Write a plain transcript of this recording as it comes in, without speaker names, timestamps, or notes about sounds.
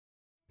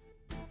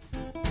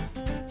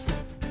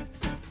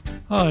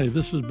Hi,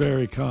 this is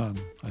Barry Kahn.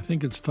 I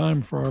think it's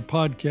time for our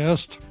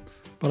podcast,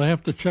 but I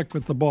have to check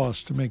with the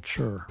boss to make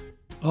sure.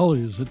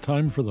 Ollie, is it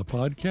time for the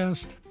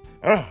podcast?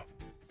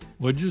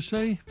 What'd you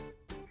say?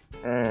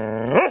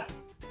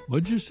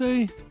 What'd you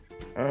say?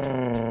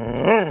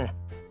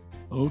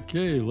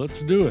 Okay,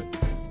 let's do it.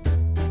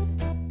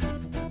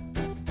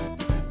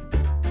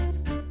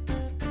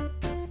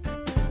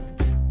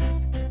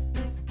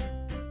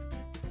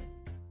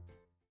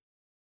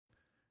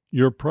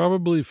 You're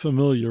probably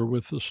familiar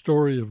with the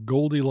story of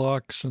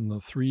Goldilocks and the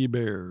Three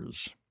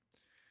Bears.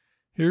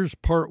 Here's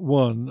part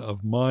one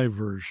of my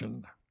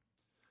version.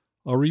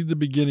 I'll read the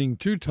beginning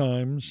 2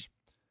 times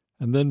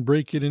and then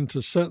break it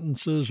into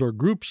sentences or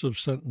groups of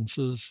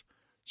sentences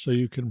so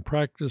you can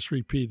practice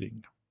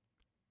repeating.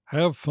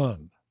 Have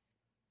fun.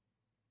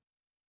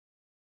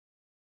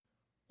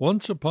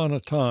 Once upon a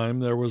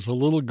time, there was a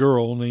little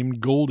girl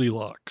named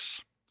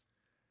Goldilocks.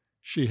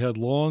 She had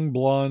long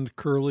blonde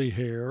curly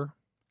hair,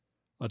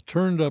 a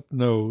turned-up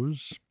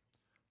nose,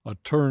 a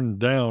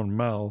turned-down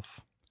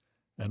mouth,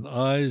 and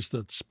eyes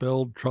that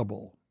spelled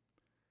trouble.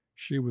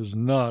 She was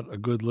not a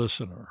good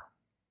listener.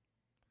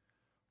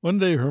 One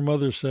day her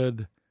mother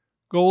said,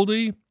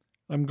 "Goldie,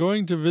 I'm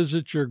going to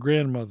visit your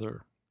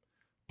grandmother.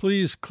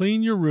 Please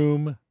clean your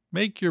room,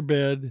 make your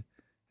bed,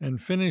 and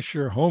finish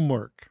your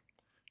homework.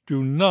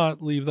 Do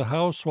not leave the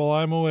house while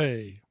I'm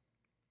away."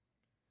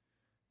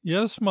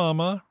 "Yes,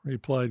 Mama,"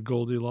 replied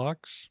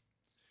Goldilocks.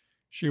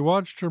 She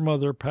watched her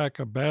mother pack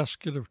a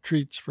basket of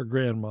treats for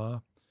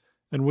Grandma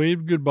and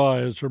waved goodbye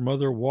as her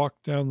mother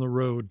walked down the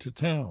road to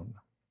town.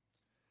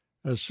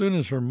 As soon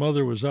as her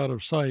mother was out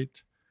of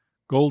sight,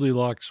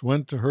 Goldilocks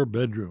went to her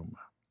bedroom.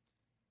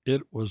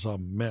 It was a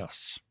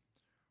mess.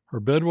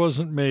 Her bed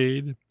wasn't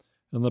made,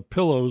 and the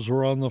pillows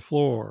were on the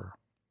floor.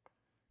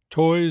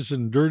 Toys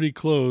and dirty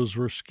clothes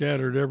were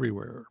scattered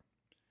everywhere.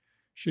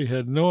 She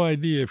had no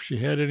idea if she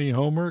had any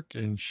homework,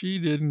 and she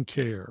didn't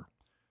care.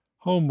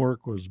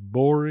 Homework was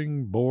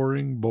boring,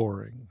 boring,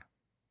 boring.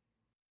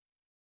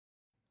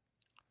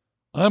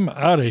 "I'm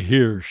out of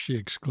here," she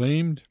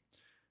exclaimed,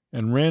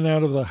 and ran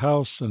out of the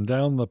house and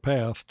down the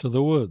path to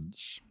the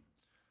woods.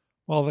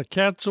 "While the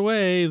cat's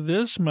away,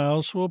 this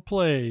mouse will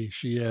play,"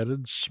 she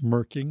added,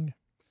 smirking.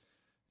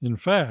 In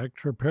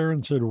fact, her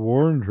parents had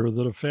warned her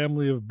that a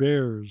family of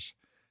bears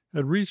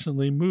had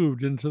recently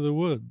moved into the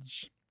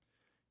woods.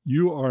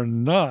 "You are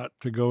not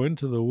to go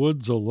into the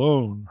woods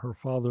alone," her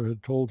father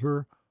had told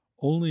her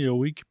only a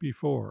week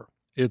before.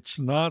 "It's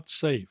not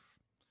safe."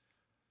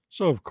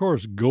 So, of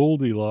course,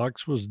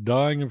 Goldilocks was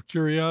dying of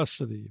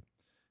curiosity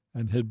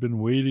and had been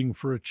waiting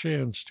for a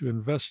chance to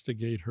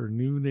investigate her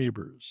new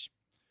neighbors.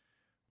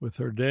 With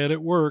her dad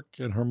at work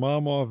and her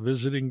mom off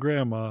visiting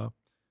Grandma,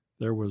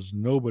 there was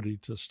nobody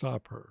to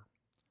stop her.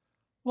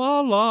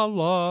 "La, la,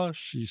 la,"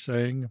 she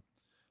sang.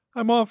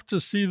 "I'm off to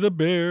see the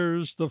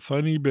bears, the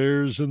funny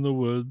bears in the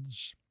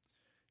woods."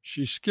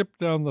 She skipped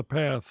down the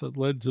path that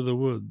led to the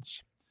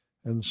woods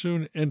and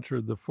soon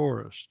entered the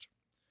forest.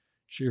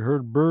 She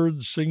heard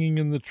birds singing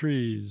in the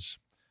trees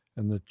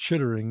and the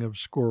chittering of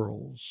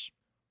squirrels.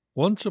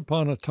 Once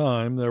upon a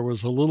time, there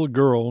was a little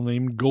girl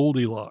named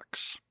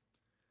Goldilocks.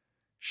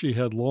 She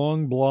had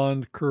long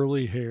blonde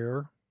curly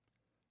hair,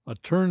 a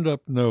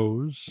turned-up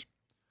nose,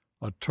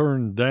 a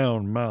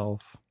turned-down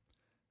mouth,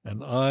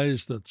 and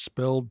eyes that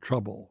spelled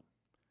trouble.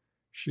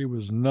 She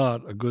was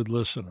not a good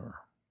listener.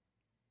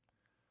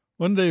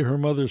 One day her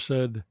mother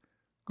said,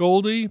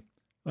 "Goldie,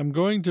 I'm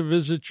going to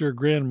visit your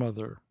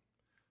grandmother.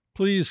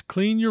 Please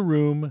clean your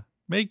room,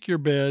 make your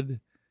bed,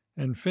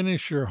 and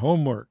finish your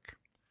homework.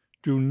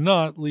 Do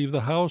not leave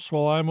the house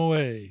while I'm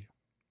away."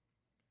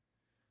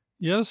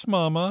 "Yes,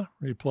 Mama,"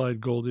 replied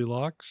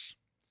Goldilocks.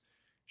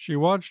 She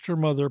watched her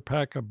mother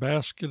pack a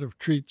basket of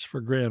treats for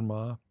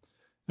Grandma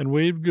and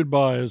waved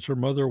goodbye as her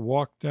mother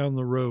walked down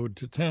the road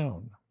to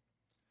town.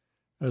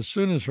 As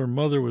soon as her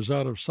mother was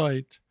out of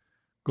sight,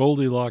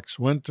 Goldilocks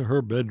went to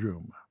her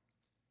bedroom.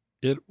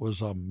 It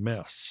was a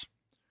mess.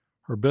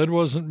 Her bed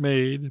wasn't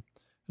made,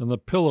 and the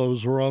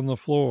pillows were on the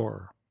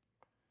floor.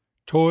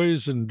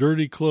 Toys and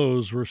dirty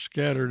clothes were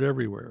scattered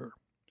everywhere.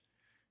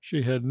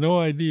 She had no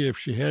idea if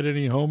she had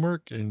any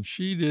homework, and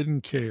she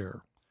didn't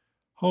care.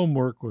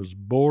 Homework was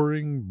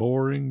boring,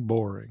 boring,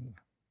 boring.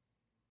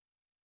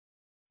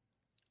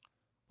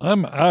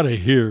 "I'm out of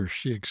here,"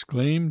 she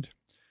exclaimed,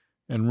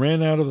 and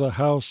ran out of the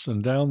house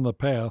and down the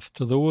path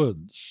to the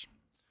woods.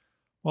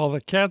 "While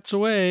the cat's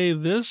away,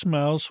 this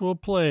mouse will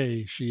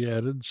play," she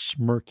added,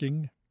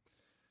 smirking.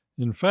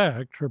 In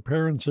fact, her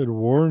parents had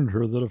warned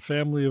her that a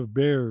family of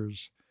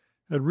bears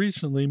had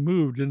recently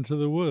moved into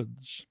the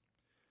woods.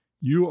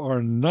 "You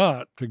are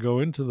not to go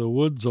into the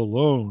woods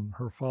alone,"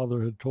 her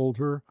father had told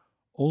her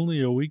only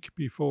a week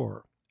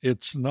before.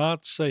 "It's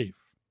not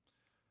safe."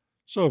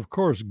 So, of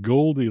course,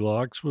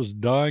 Goldilocks was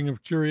dying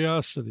of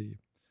curiosity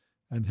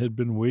and had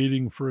been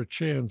waiting for a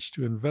chance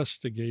to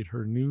investigate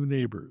her new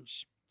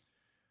neighbors.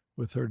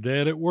 With her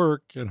dad at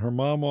work and her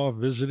mom off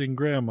visiting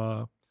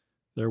Grandma,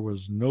 there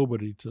was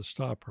nobody to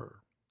stop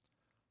her.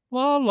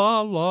 "La,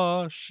 la,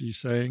 la," she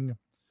sang.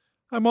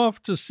 I'm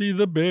off to see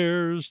the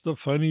bears, the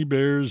funny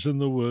bears in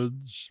the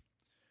woods.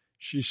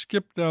 She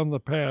skipped down the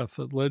path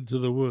that led to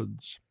the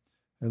woods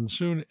and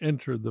soon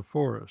entered the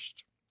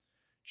forest.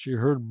 She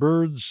heard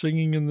birds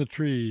singing in the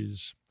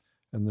trees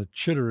and the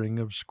chittering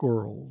of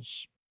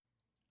squirrels.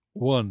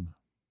 1.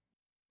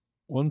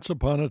 Once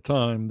upon a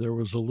time there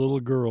was a little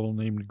girl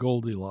named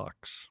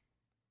Goldilocks.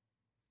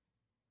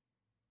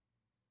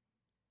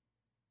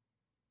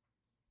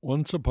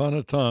 Once upon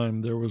a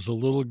time there was a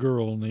little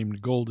girl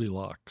named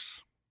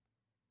Goldilocks.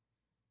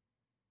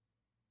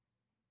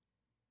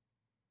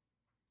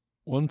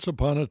 Once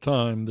upon a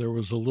time there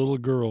was a little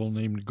girl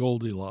named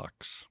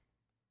Goldilocks.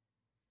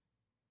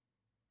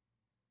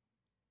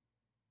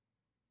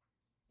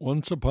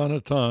 Once upon a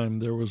time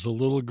there was a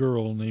little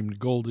girl named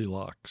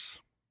Goldilocks.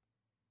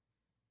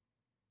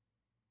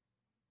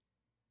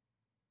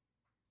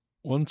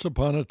 Once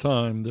upon a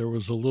time there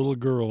was a little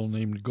girl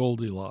named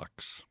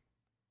Goldilocks.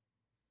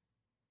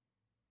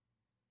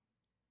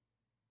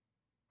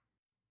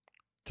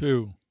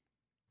 2.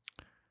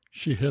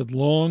 She had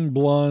long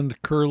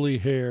blonde curly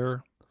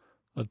hair,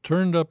 a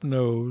turned-up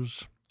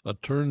nose, a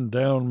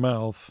turned-down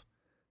mouth,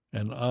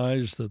 and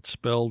eyes that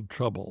spelled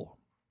trouble.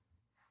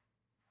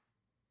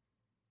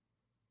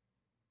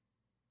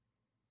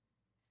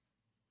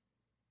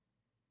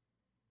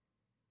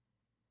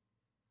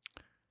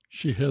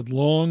 She had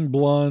long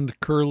blonde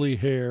curly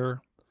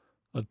hair,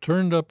 a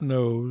turned-up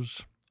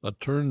nose, a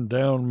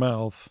turned-down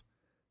mouth,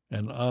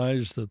 and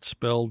eyes that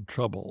spelled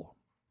trouble.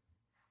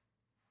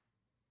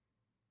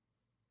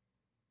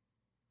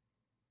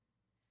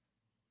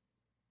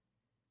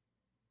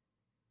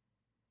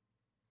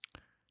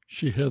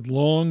 She had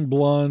long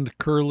blonde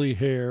curly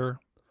hair,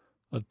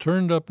 a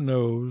turned-up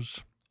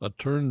nose, a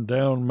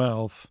turned-down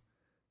mouth,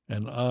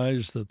 and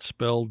eyes that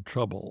spelled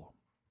trouble.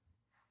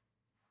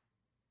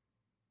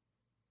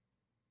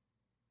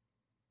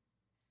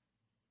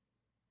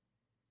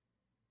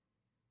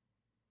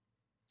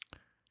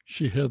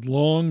 She had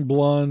long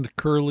blonde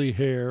curly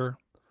hair,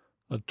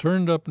 a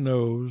turned-up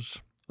nose,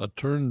 a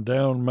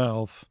turned-down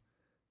mouth,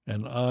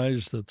 and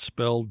eyes that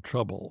spelled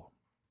trouble.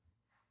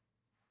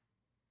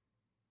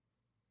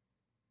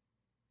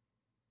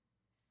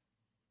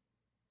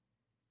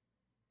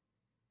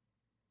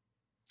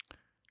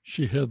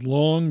 She had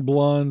long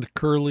blonde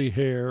curly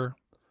hair,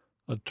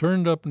 a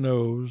turned-up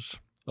nose,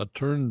 a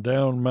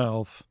turned-down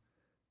mouth,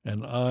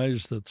 and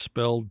eyes that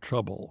spelled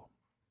trouble.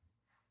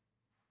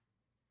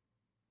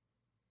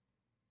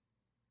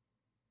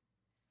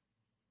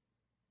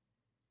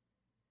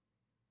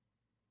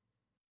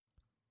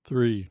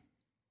 Three.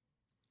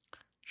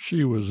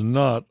 She was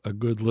not a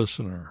good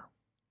listener.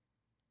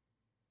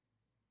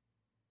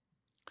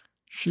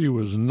 She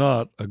was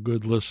not a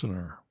good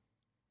listener.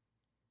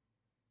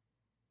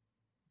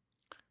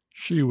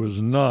 She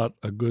was not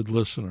a good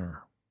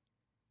listener.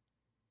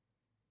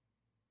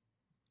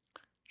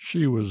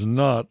 She was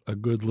not a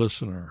good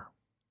listener.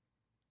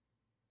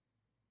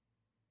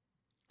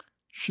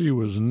 She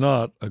was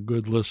not a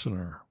good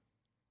listener.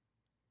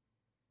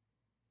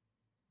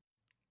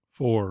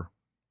 4.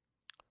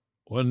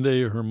 One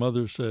day her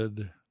mother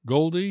said,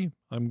 "Goldie,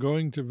 I'm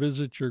going to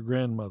visit your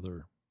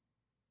grandmother."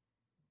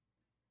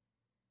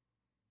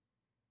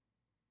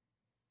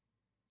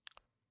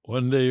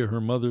 One day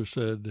her mother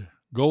said,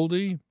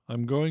 "Goldie,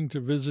 I'm going to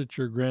visit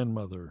your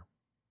grandmother."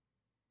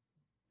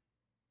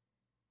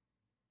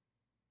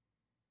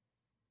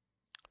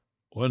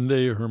 One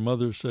day her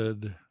mother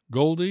said,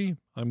 "Goldie,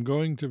 I'm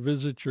going to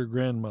visit your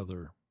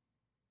grandmother."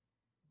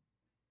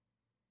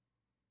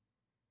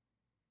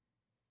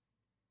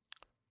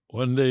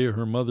 One day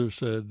her mother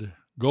said,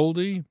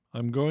 "Goldie,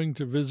 I'm going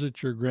to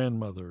visit your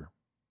grandmother."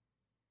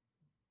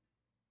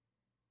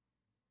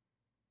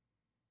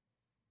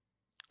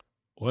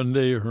 One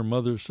day her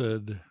mother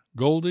said,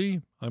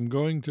 "Goldie, I'm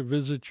going to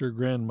visit your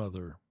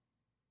grandmother."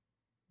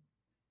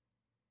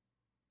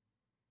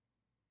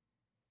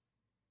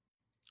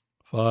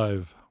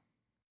 5.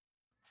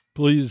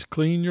 Please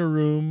clean your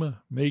room,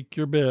 make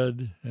your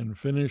bed, and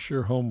finish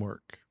your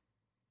homework.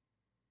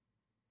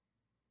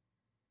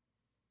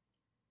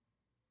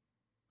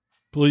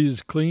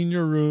 Please clean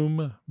your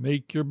room,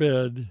 make your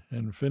bed,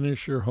 and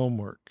finish your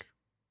homework.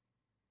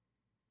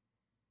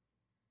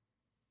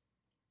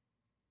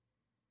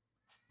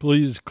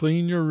 Please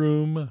clean your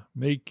room,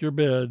 make your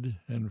bed,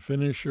 and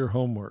finish your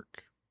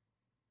homework.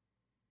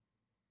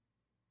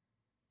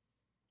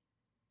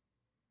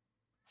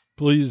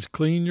 Please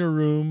clean your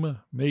room,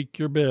 make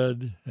your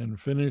bed, and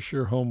finish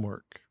your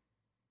homework.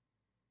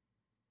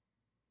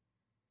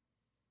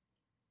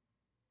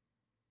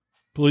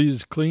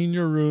 Please clean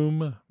your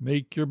room,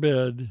 make your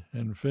bed,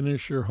 and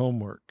finish your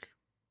homework.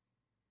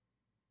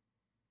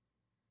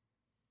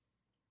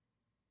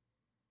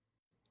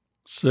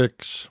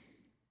 6.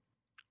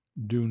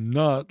 Do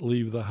not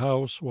leave the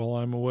house while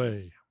I'm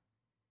away.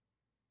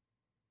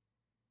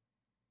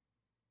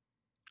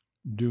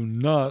 Do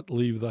not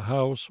leave the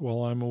house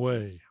while I'm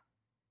away.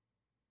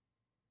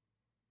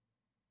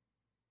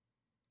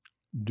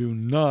 Do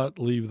not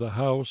leave the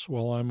house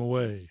while I'm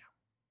away.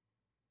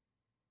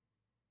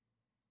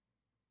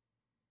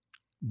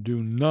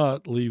 Do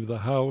not leave the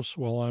house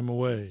while I'm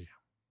away.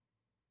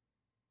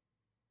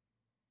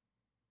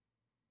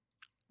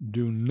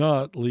 Do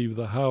not leave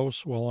the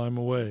house while I'm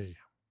away.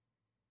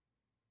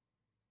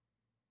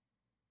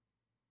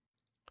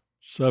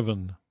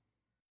 7.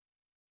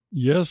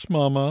 Yes,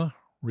 Mamma,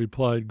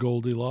 replied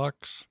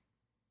Goldilocks.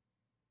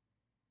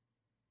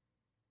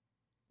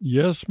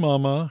 Yes,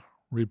 Mamma,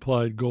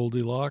 replied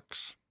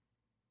Goldilocks.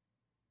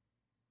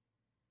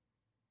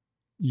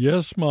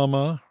 Yes,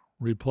 Mamma,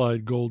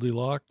 replied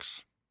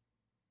Goldilocks.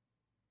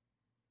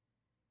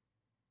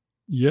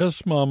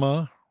 Yes,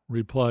 Mamma,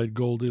 replied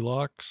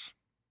Goldilocks.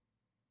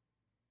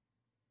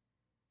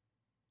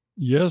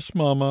 Yes,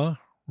 Mamma,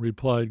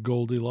 replied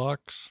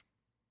Goldilocks.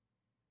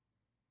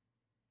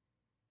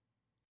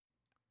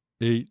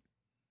 8.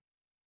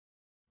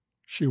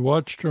 She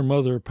watched her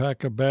mother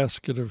pack a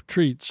basket of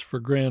treats for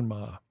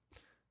Grandma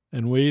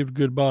and waved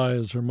goodbye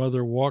as her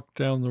mother walked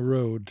down the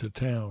road to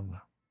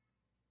town.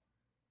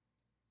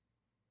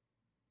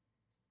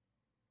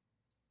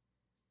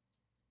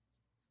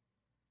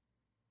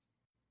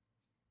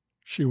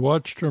 She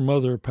watched her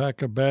mother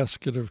pack a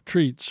basket of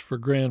treats for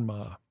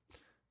Grandma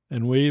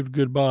and waved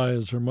goodbye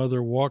as her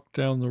mother walked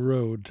down the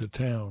road to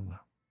town.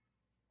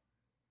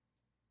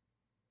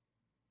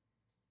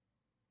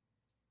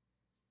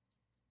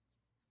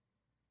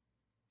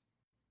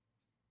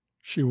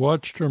 She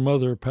watched her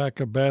mother pack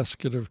a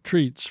basket of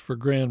treats for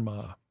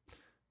Grandma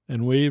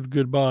and waved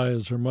goodbye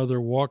as her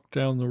mother walked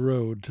down the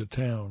road to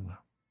town.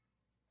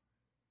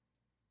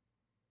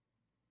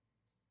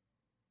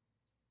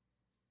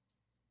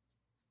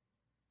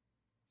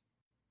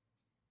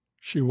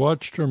 She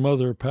watched her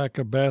mother pack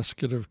a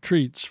basket of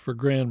treats for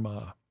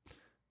Grandma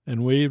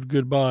and waved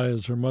goodbye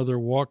as her mother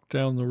walked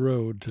down the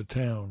road to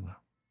town.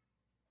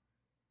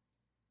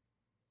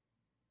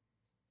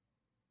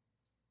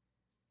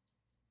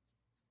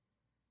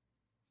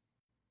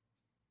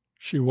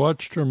 She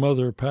watched her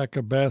mother pack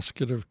a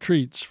basket of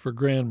treats for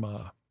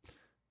Grandma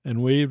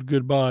and waved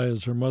goodbye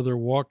as her mother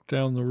walked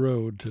down the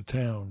road to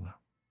town.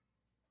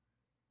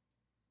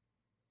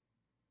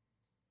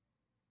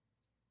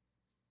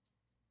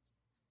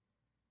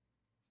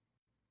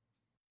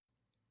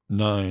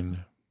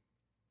 "9.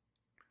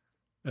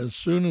 As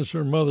soon as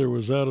her mother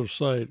was out of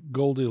sight,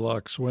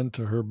 Goldilocks went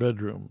to her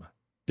bedroom.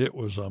 It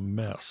was a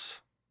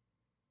mess.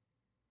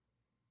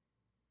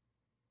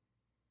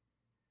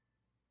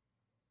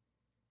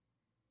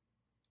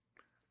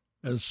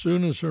 As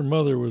soon as her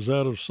mother was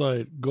out of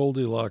sight,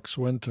 Goldilocks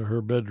went to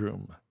her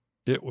bedroom.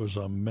 It was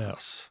a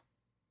mess.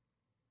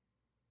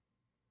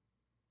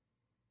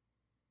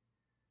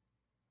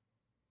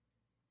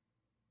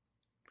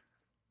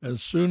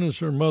 As soon as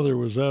her mother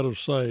was out of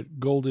sight,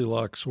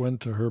 Goldilocks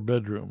went to her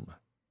bedroom.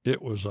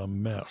 It was a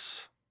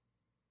mess.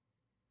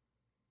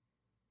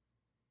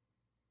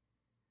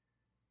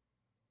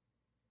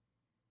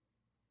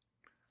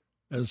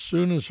 As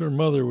soon as her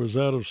mother was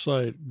out of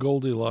sight,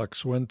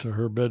 Goldilocks went to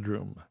her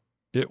bedroom.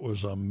 It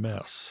was a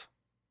mess.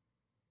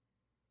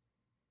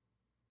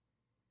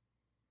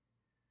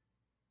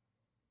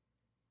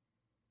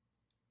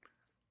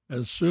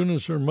 As soon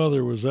as her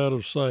mother was out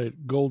of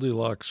sight,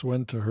 Goldilocks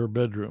went to her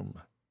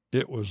bedroom.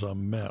 It was a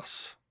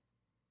mess.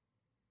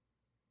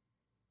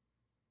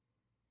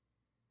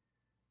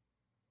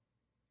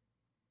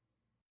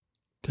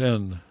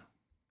 "10.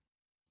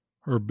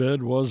 Her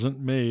bed wasn't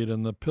made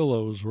and the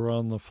pillows were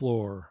on the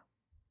floor.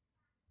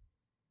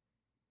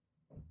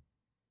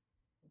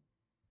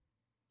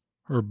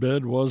 Her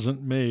bed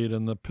wasn't made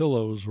and the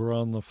pillows were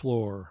on the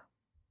floor.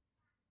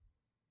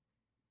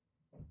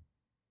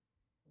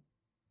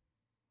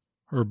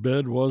 Her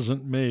bed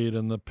wasn't made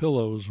and the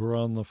pillows were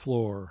on the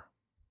floor.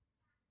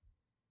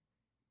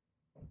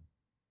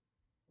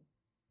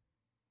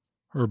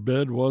 Her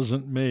bed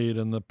wasn't made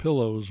and the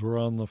pillows were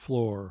on the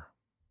floor.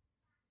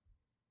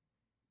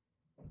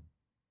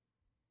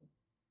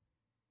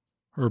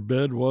 Her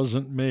bed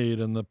wasn't made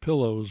and the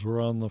pillows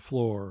were on the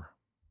floor.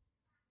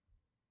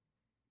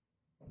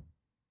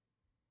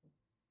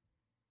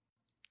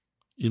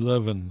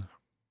 11.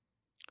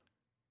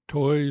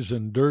 Toys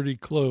and dirty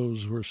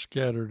clothes were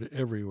scattered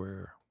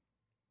everywhere.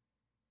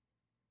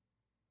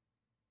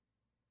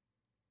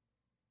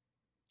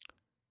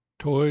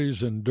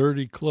 Toys and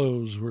dirty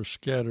clothes were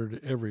scattered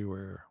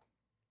everywhere.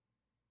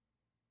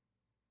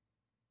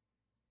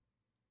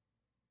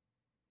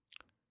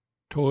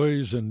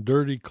 Toys and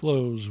dirty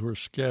clothes were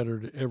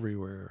scattered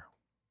everywhere.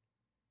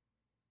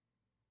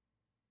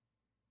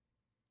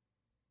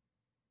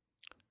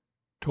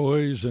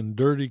 Toys and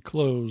dirty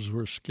clothes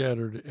were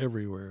scattered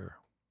everywhere.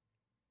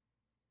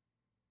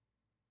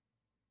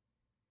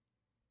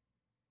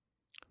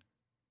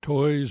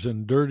 'Toys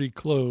and dirty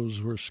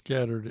clothes were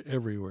scattered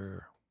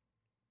everywhere.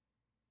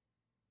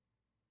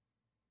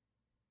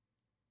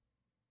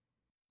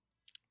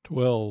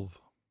 12.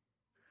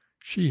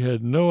 She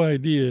had no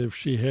idea if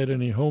she had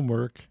any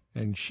homework,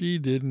 and she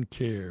didn't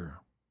care.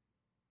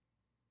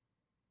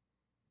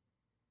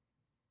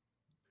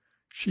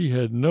 She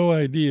had no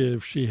idea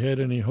if she had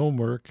any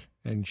homework,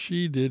 and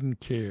she didn't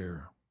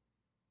care.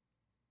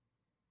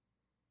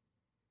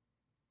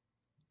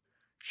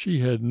 She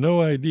had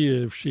no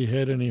idea if she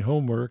had any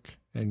homework,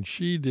 and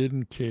she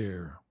didn't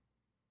care.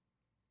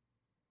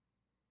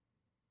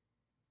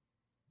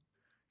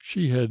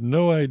 She had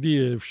no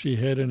idea if she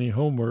had any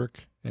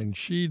homework, and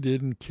she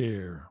didn't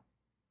care.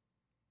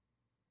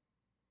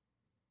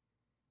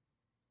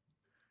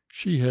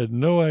 She had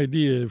no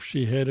idea if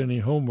she had any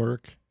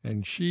homework,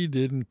 and she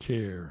didn't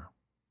care.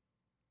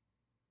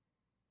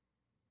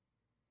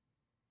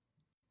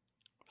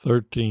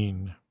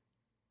 13.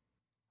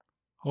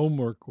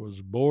 Homework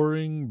was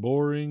boring,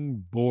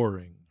 boring,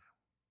 boring.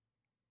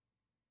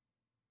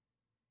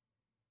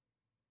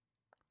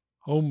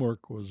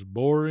 Homework was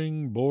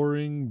boring,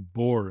 boring,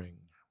 boring.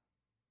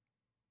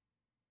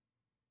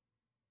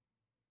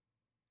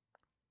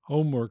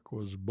 Homework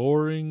was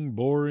boring,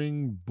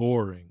 boring,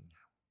 boring.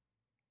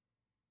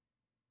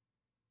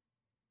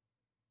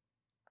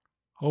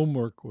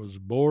 Homework was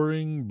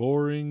boring,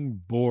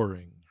 boring,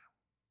 boring.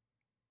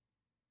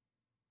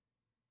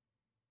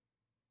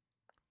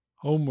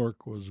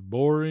 Homework was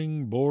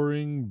boring,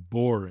 boring,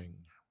 boring.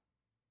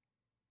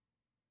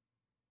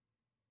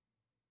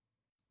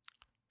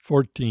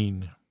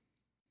 14.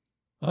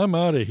 I'm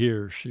out of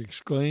here, she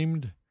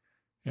exclaimed,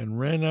 and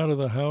ran out of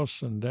the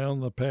house and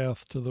down the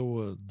path to the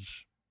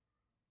woods.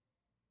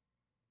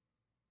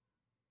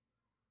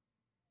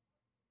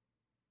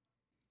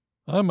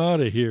 I'm out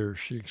of here,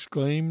 she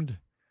exclaimed,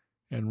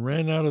 and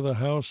ran out of the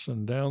house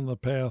and down the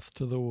path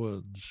to the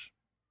woods.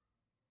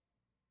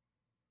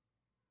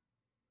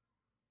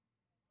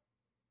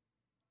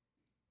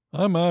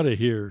 I'm out of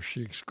here,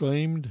 she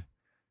exclaimed,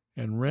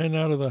 and ran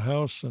out of the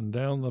house and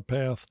down the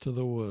path to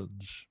the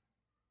woods.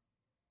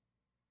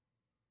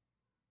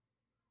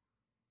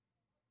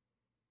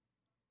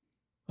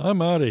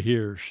 I'm out of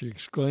here, she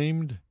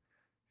exclaimed,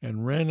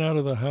 and ran out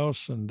of the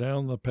house and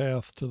down the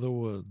path to the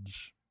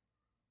woods.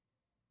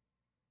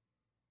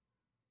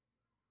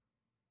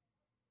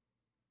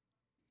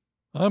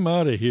 I'm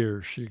out of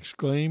here, she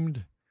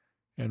exclaimed,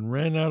 and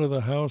ran out of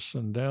the house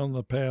and down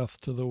the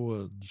path to the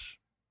woods.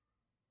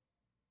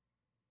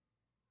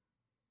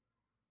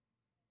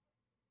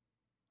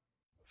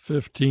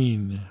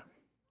 "15.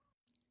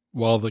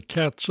 While the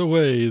cat's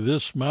away,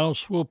 this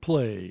mouse will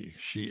play,"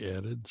 she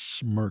added,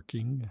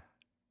 smirking.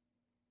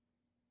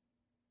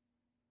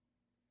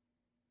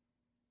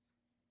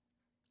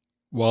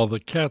 "While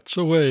the cat's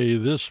away,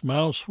 this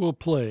mouse will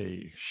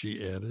play,"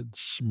 she added,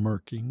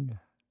 smirking.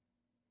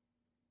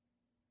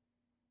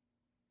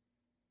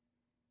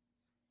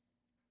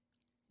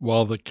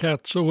 "While the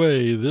cat's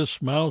away, this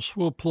mouse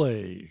will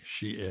play,"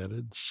 she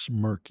added,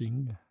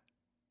 smirking.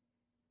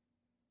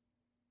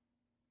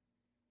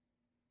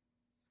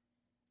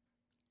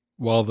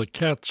 "While the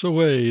cat's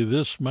away,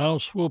 this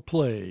mouse will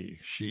play,"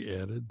 she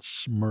added,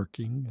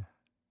 smirking.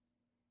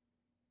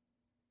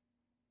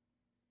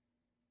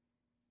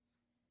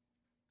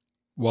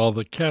 "While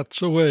the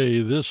cat's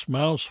away, this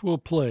mouse will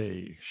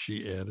play,"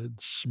 she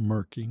added,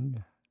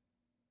 smirking.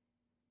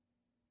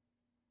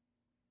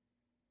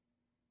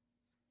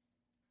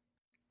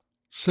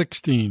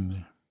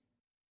 16.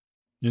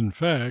 In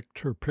fact,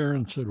 her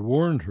parents had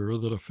warned her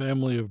that a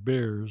family of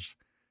bears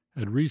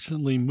had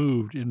recently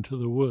moved into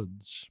the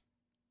woods.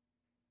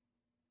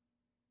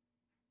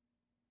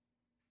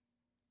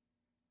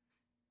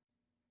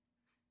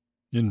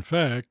 In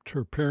fact,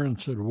 her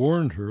parents had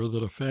warned her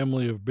that a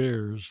family of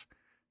bears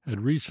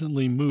had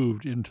recently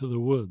moved into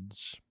the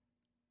woods.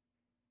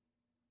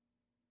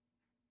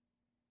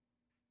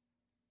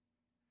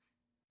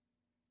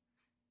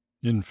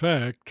 In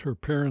fact, her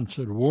parents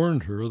had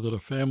warned her that a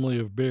family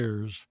of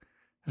bears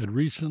had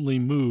recently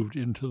moved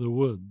into the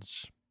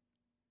woods.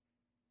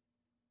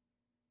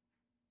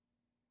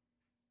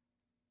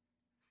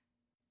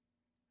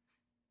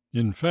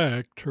 In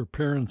fact, her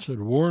parents had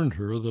warned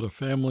her that a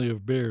family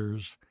of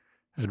bears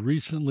had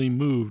recently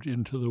moved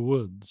into the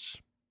woods.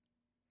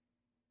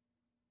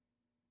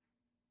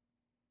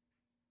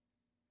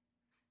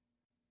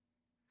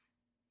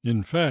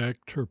 In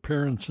fact, her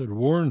parents had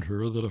warned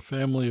her that a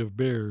family of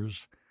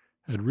bears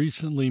had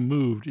recently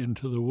moved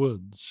into the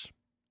woods.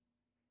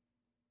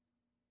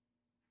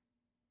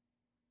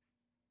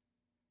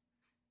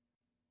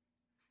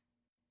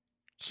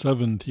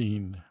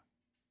 "17.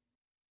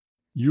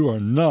 You are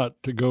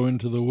not to go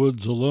into the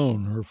woods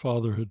alone," her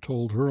father had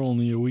told her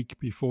only a week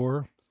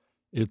before.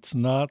 "It's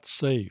not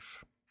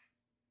safe."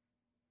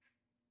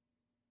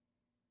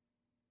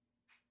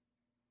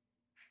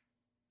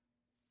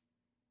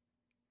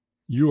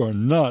 You are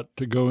not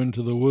to go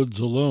into the woods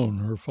alone,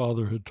 her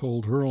father had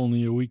told her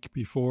only a week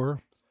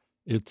before.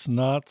 It's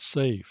not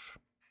safe.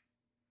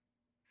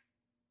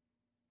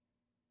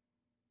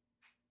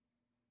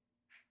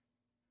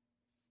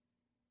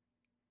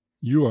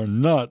 You are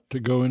not to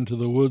go into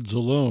the woods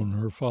alone,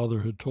 her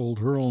father had told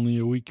her only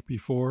a week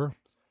before.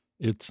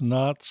 It's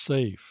not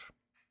safe.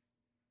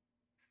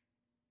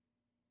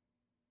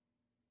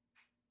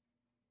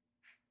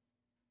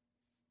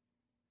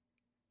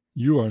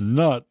 'You are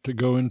not to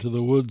go into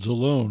the woods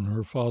alone,'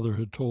 her father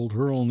had told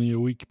her only a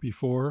week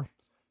before.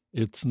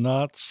 'It's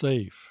not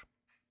safe.'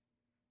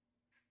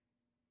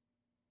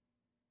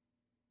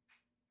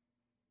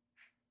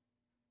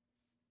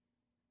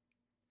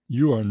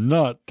 "You are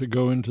not to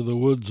go into the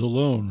woods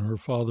alone," her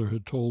father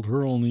had told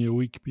her only a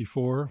week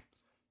before.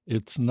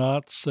 "It's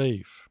not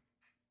safe."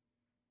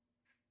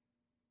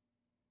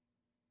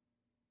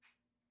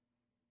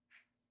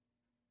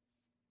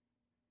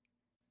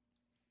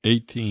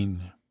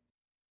 "18.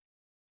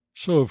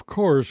 So, of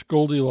course,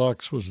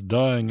 Goldilocks was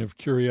dying of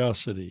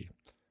curiosity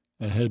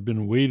and had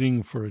been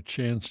waiting for a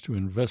chance to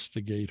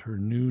investigate her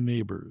new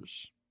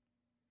neighbors.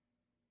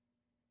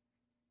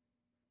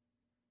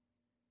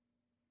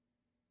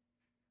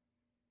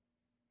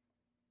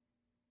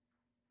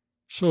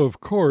 So, of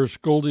course,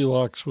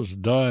 Goldilocks was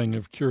dying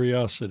of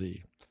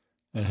curiosity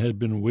and had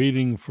been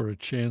waiting for a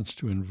chance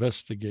to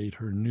investigate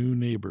her new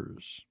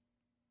neighbors.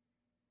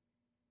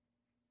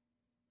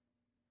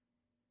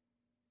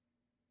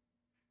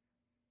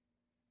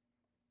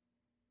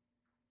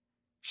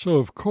 So,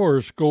 of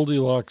course,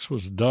 Goldilocks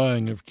was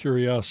dying of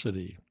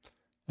curiosity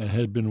and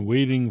had been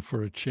waiting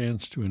for a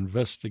chance to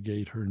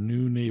investigate her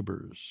new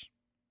neighbors.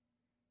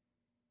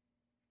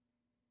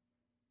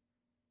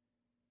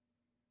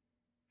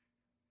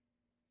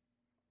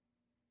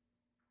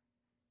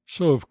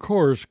 So, of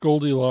course,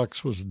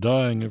 Goldilocks was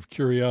dying of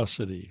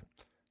curiosity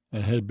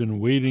and had been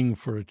waiting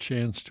for a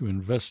chance to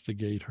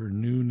investigate her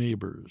new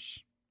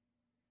neighbors.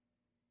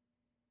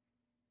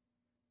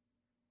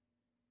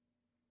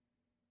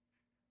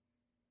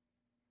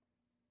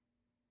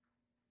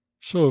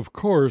 So, of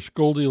course,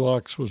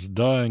 Goldilocks was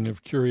dying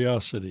of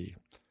curiosity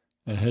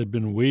and had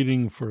been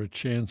waiting for a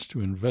chance to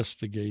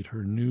investigate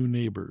her new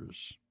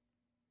neighbors.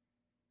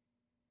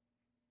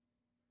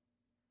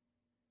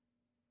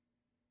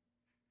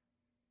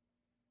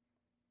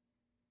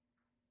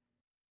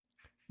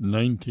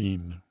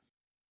 "19.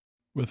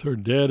 With her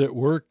dad at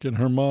work and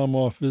her mom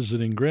off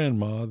visiting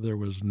Grandma, there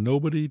was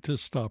nobody to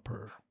stop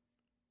her.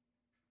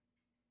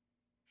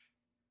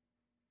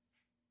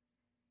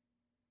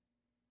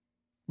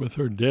 With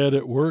her dad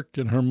at work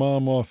and her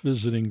mom off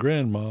visiting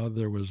Grandma,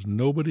 there was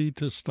nobody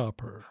to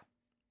stop her.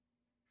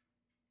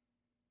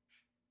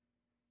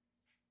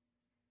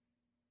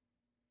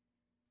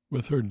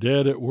 With her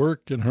dad at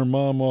work and her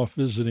mom off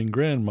visiting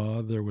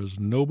Grandma, there was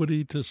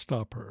nobody to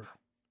stop her.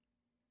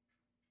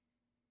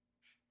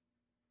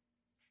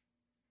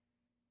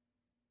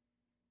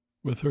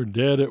 With her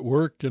dad at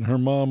work and her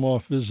mom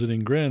off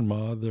visiting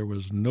Grandma, there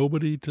was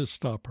nobody to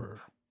stop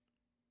her.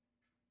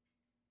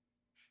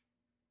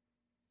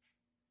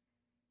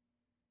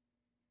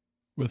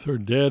 With her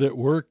dad at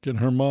work and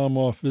her mom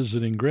off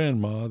visiting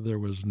Grandma, there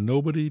was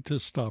nobody to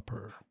stop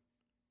her.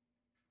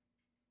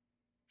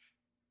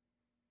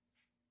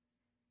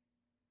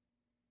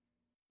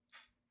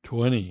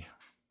 "20.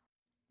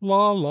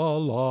 La, la,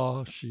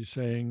 la," she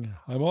sang.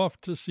 "I'm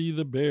off to see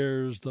the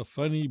bears, the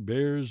funny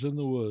bears in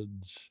the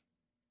woods."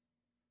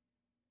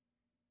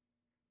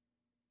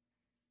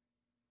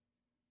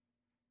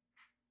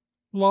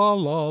 "La,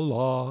 la,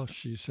 la,"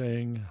 she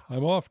sang.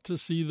 "I'm off to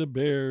see the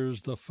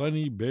bears, the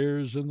funny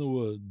bears in the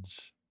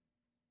woods."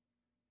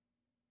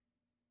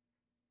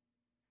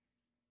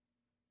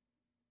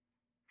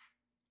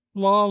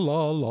 "La,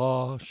 la,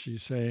 la," she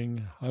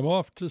sang. "I'm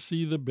off to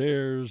see the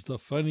bears, the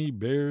funny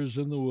bears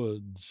in the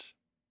woods."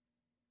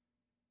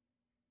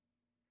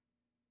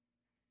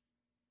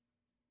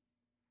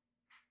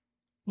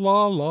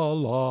 "La, la,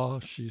 la,"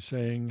 she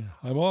sang.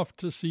 "I'm off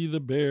to see the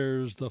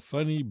bears, the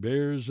funny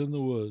bears in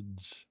the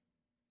woods."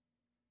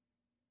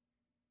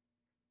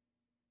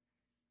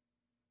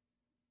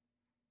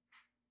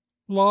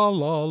 "La,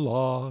 la,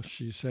 la,"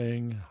 she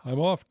sang. "I'm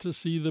off to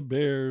see the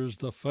bears,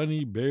 the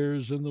funny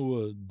bears in the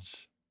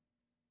woods."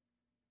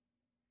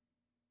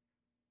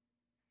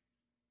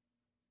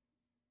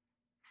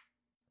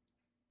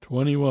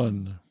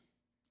 21.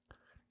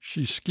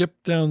 She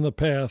skipped down the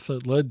path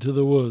that led to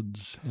the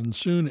woods and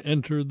soon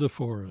entered the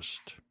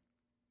forest.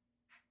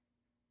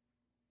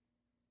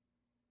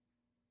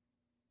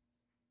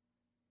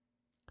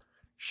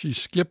 She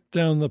skipped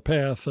down the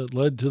path that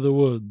led to the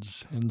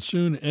woods and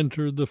soon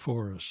entered the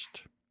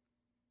forest.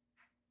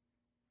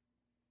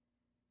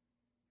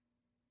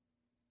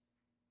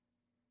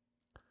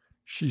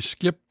 She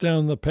skipped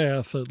down the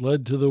path that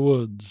led to the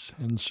woods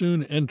and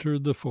soon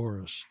entered the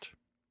forest.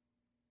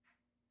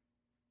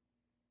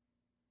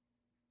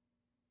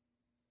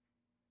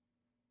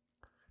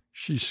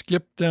 She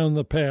skipped down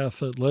the path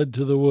that led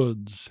to the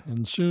woods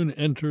and soon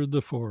entered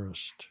the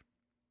forest.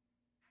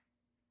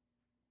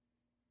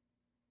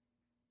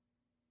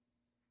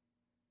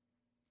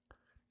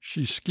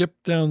 'She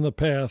skipped down the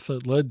path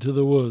that led to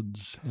the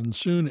woods and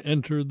soon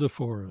entered the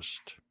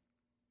forest.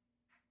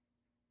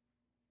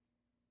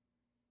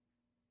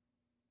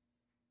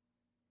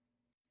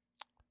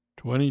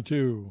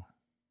 22.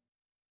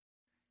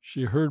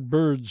 She heard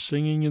birds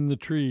singing in the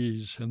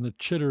trees and the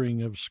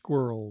chittering of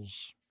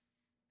squirrels.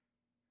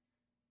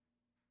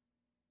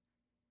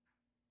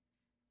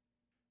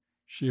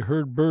 She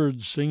heard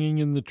birds singing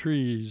in the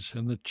trees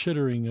and the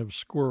chittering of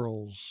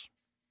squirrels.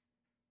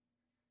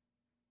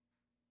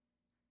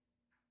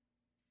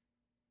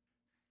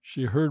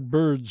 She heard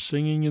birds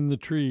singing in the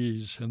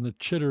trees and the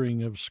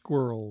chittering of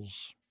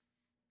squirrels.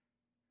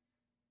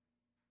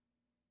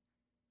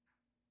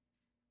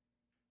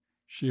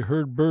 She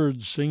heard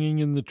birds singing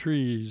in the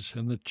trees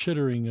and the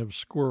chittering of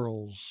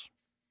squirrels.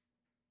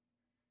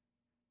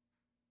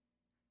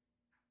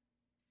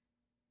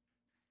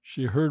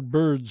 She heard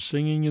birds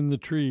singing in the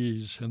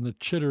trees and the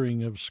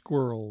chittering of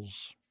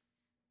squirrels.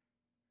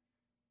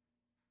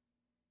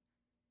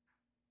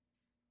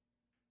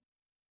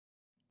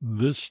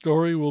 This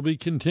story will be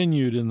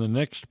continued in the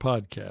next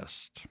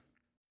podcast.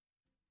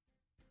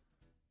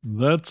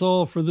 That's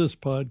all for this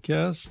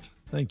podcast.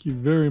 Thank you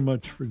very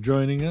much for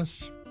joining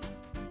us.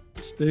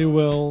 Stay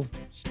well,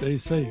 stay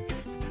safe,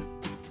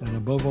 and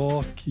above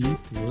all, keep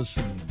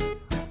listening.